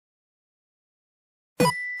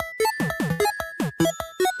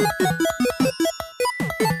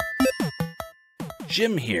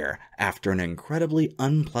Jim here, after an incredibly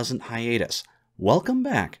unpleasant hiatus. Welcome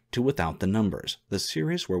back to Without the Numbers, the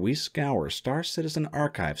series where we scour Star Citizen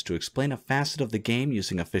archives to explain a facet of the game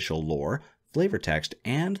using official lore, flavor text,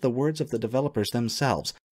 and the words of the developers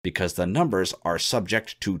themselves, because the numbers are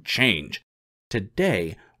subject to change.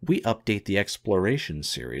 Today, we update the Exploration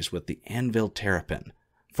series with the Anvil Terrapin.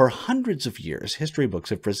 For hundreds of years, history books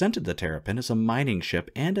have presented the Terrapin as a mining ship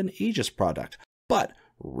and an Aegis product, but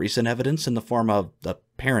recent evidence in the form of,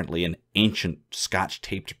 apparently, an ancient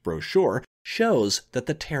scotch-taped brochure shows that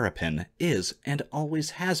the Terrapin is and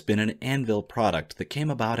always has been an Anvil product that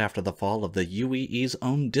came about after the fall of the UEE's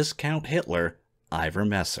own discount Hitler, Ivor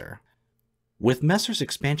Messer. With Messer's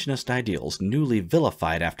expansionist ideals newly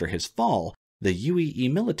vilified after his fall, the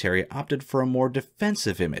UEE military opted for a more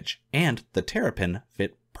defensive image, and the Terrapin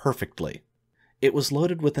fit perfectly. It was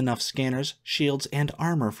loaded with enough scanners, shields, and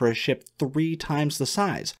armor for a ship 3 times the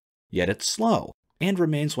size, yet it's slow, and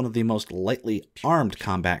remains one of the most lightly armed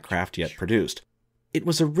combat craft yet produced. It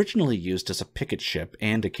was originally used as a picket ship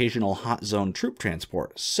and occasional hot zone troop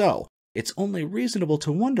transport, so it's only reasonable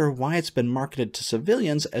to wonder why it's been marketed to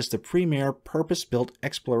civilians as the premier purpose-built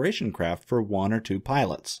exploration craft for 1 or 2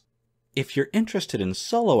 pilots. If you're interested in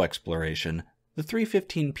solo exploration, the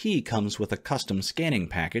 315P comes with a custom scanning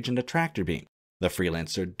package and a tractor beam. The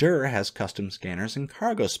Freelancer DUR has custom scanners and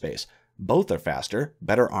cargo space. Both are faster,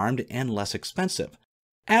 better armed, and less expensive.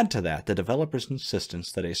 Add to that the developer's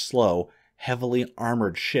insistence that a slow, heavily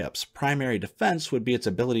armored ship's primary defense would be its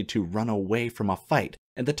ability to run away from a fight,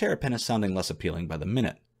 and the Terrapin is sounding less appealing by the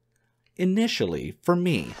minute. Initially, for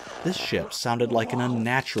me, this ship sounded like an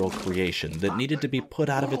unnatural creation that needed to be put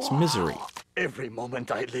out of its misery. Every moment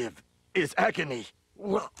I live is agony.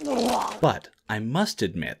 But I must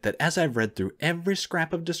admit that as I've read through every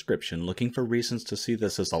scrap of description looking for reasons to see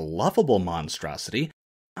this as a lovable monstrosity,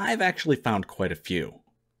 I've actually found quite a few.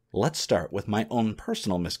 Let's start with my own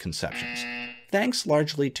personal misconceptions. Thanks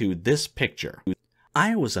largely to this picture,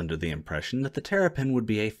 I was under the impression that the Terrapin would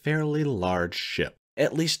be a fairly large ship,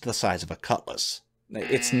 at least the size of a cutlass.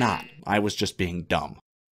 It's not. I was just being dumb.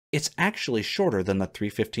 It's actually shorter than the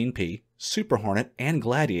 315P, Super Hornet, and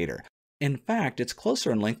Gladiator. In fact, it's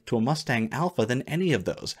closer in length to a Mustang Alpha than any of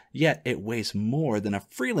those, yet it weighs more than a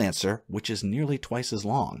Freelancer, which is nearly twice as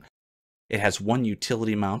long. It has one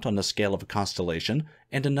utility mount on the scale of a Constellation,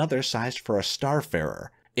 and another sized for a Starfarer.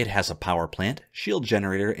 It has a power plant, shield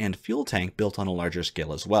generator, and fuel tank built on a larger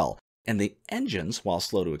scale as well, and the engines, while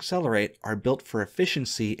slow to accelerate, are built for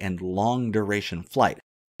efficiency and long-duration flight.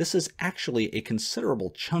 This is actually a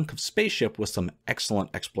considerable chunk of spaceship with some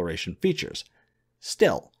excellent exploration features.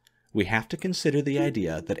 Still, we have to consider the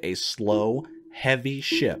idea that a slow, heavy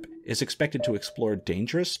ship is expected to explore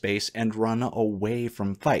dangerous space and run away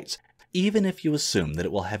from fights. Even if you assume that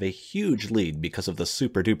it will have a huge lead because of the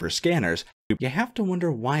super-duper scanners, you have to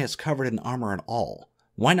wonder why it's covered in armor at all.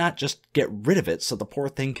 Why not just get rid of it so the poor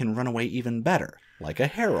thing can run away even better, like a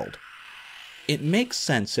Herald? It makes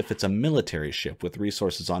sense if it's a military ship with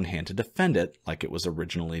resources on hand to defend it like it was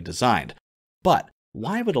originally designed. But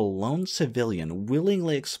why would a lone civilian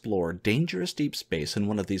willingly explore dangerous deep space in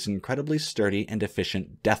one of these incredibly sturdy and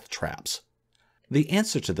efficient death traps? The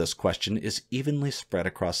answer to this question is evenly spread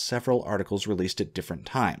across several articles released at different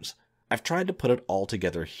times. I've tried to put it all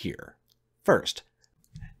together here. First,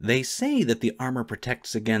 they say that the armor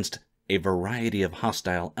protects against a variety of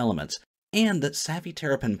hostile elements, and that savvy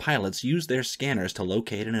Terrapin pilots use their scanners to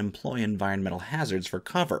locate and employ environmental hazards for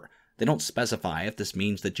cover. They don't specify if this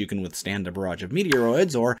means that you can withstand a barrage of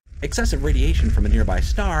meteoroids or excessive radiation from a nearby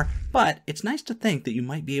star, but it's nice to think that you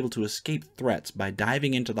might be able to escape threats by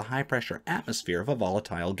diving into the high-pressure atmosphere of a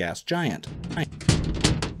volatile gas giant.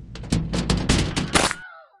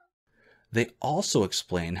 They also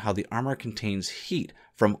explain how the armor contains heat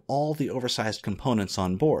from all the oversized components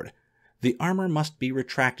on board. The armor must be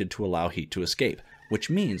retracted to allow heat to escape, which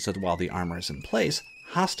means that while the armor is in place,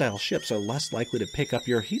 hostile ships are less likely to pick up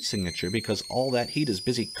your heat signature because all that heat is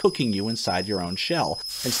busy cooking you inside your own shell,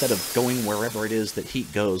 instead of going wherever it is that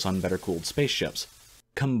heat goes on better-cooled spaceships.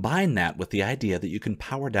 Combine that with the idea that you can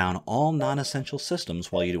power down all non-essential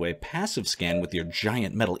systems while you do a passive scan with your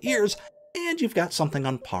giant metal ears, and you've got something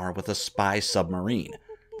on par with a spy submarine.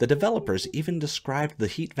 The developers even described the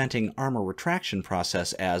heat-venting armor retraction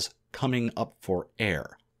process as coming up for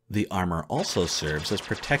air. The armor also serves as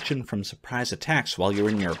protection from surprise attacks while you're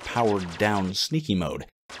in your powered-down sneaky mode,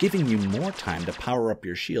 giving you more time to power up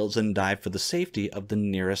your shields and dive for the safety of the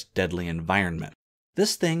nearest deadly environment.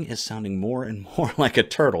 This thing is sounding more and more like a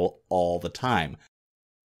turtle all the time.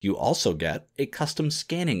 You also get a custom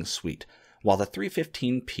scanning suite, while the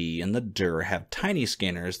 315P and the DUR have tiny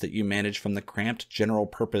scanners that you manage from the cramped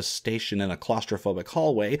general-purpose station in a claustrophobic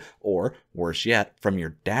hallway, or, worse yet, from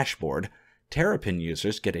your dashboard. Terrapin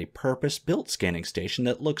users get a purpose-built scanning station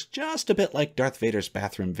that looks just a bit like Darth Vader's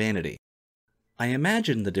bathroom vanity. I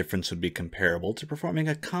imagine the difference would be comparable to performing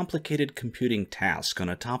a complicated computing task on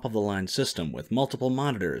a top-of-the-line system with multiple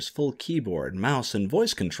monitors, full keyboard, mouse, and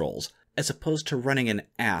voice controls, as opposed to running an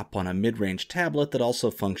app on a mid-range tablet that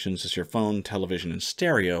also functions as your phone, television, and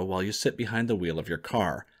stereo while you sit behind the wheel of your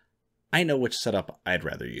car. I know which setup I'd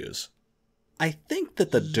rather use. I think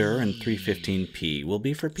that the DUR and 315P will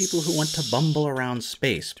be for people who want to bumble around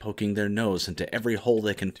space, poking their nose into every hole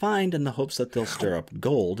they can find in the hopes that they'll stir up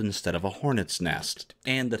gold instead of a hornet's nest,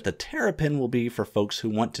 and that the Terrapin will be for folks who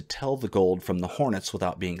want to tell the gold from the hornets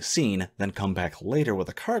without being seen, then come back later with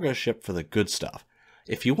a cargo ship for the good stuff.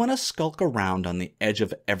 If you want to skulk around on the edge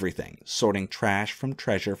of everything, sorting trash from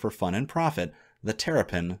treasure for fun and profit, the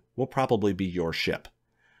Terrapin will probably be your ship.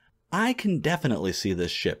 I can definitely see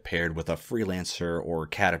this ship paired with a Freelancer or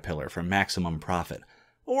Caterpillar for maximum profit,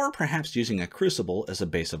 or perhaps using a Crucible as a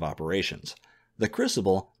base of operations. The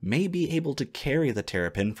Crucible may be able to carry the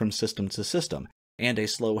Terrapin from system to system, and a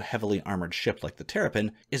slow, heavily armored ship like the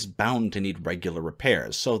Terrapin is bound to need regular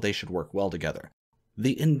repairs, so they should work well together.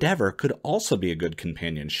 The Endeavor could also be a good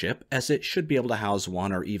companion ship, as it should be able to house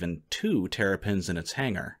 1 or even 2 Terrapins in its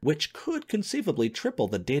hangar, which could conceivably triple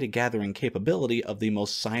the data-gathering capability of the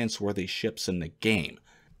most science-worthy ships in the game.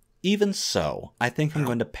 Even so, I think I'm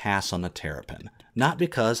going to pass on the Terrapin, not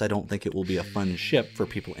because I don't think it will be a fun ship for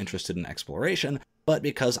people interested in exploration, but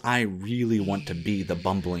because I really want to be the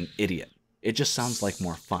bumbling idiot. It just sounds like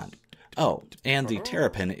more fun. Oh, and the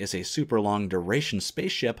Terrapin is a super long duration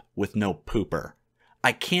spaceship with no pooper.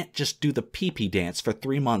 I can't just do the pee-pee dance for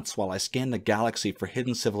 3 months while I scan the galaxy for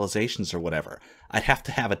hidden civilizations or whatever. I'd have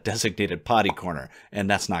to have a designated potty corner, and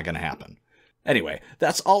that's not going to happen. Anyway,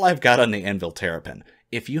 that's all I've got on the Anvil Terrapin.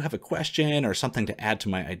 If you have a question or something to add to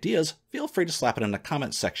my ideas, feel free to slap it in the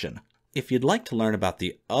comments section. If you'd like to learn about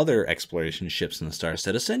the other exploration ships in the Star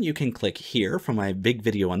Citizen, you can click here for my big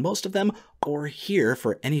video on most of them, or here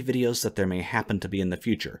for any videos that there may happen to be in the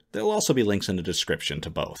future. There'll also be links in the description to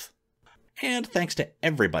both. And thanks to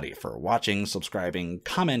everybody for watching, subscribing,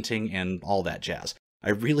 commenting, and all that jazz. I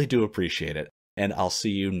really do appreciate it, and I'll see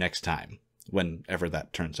you next time, whenever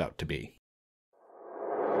that turns out to be.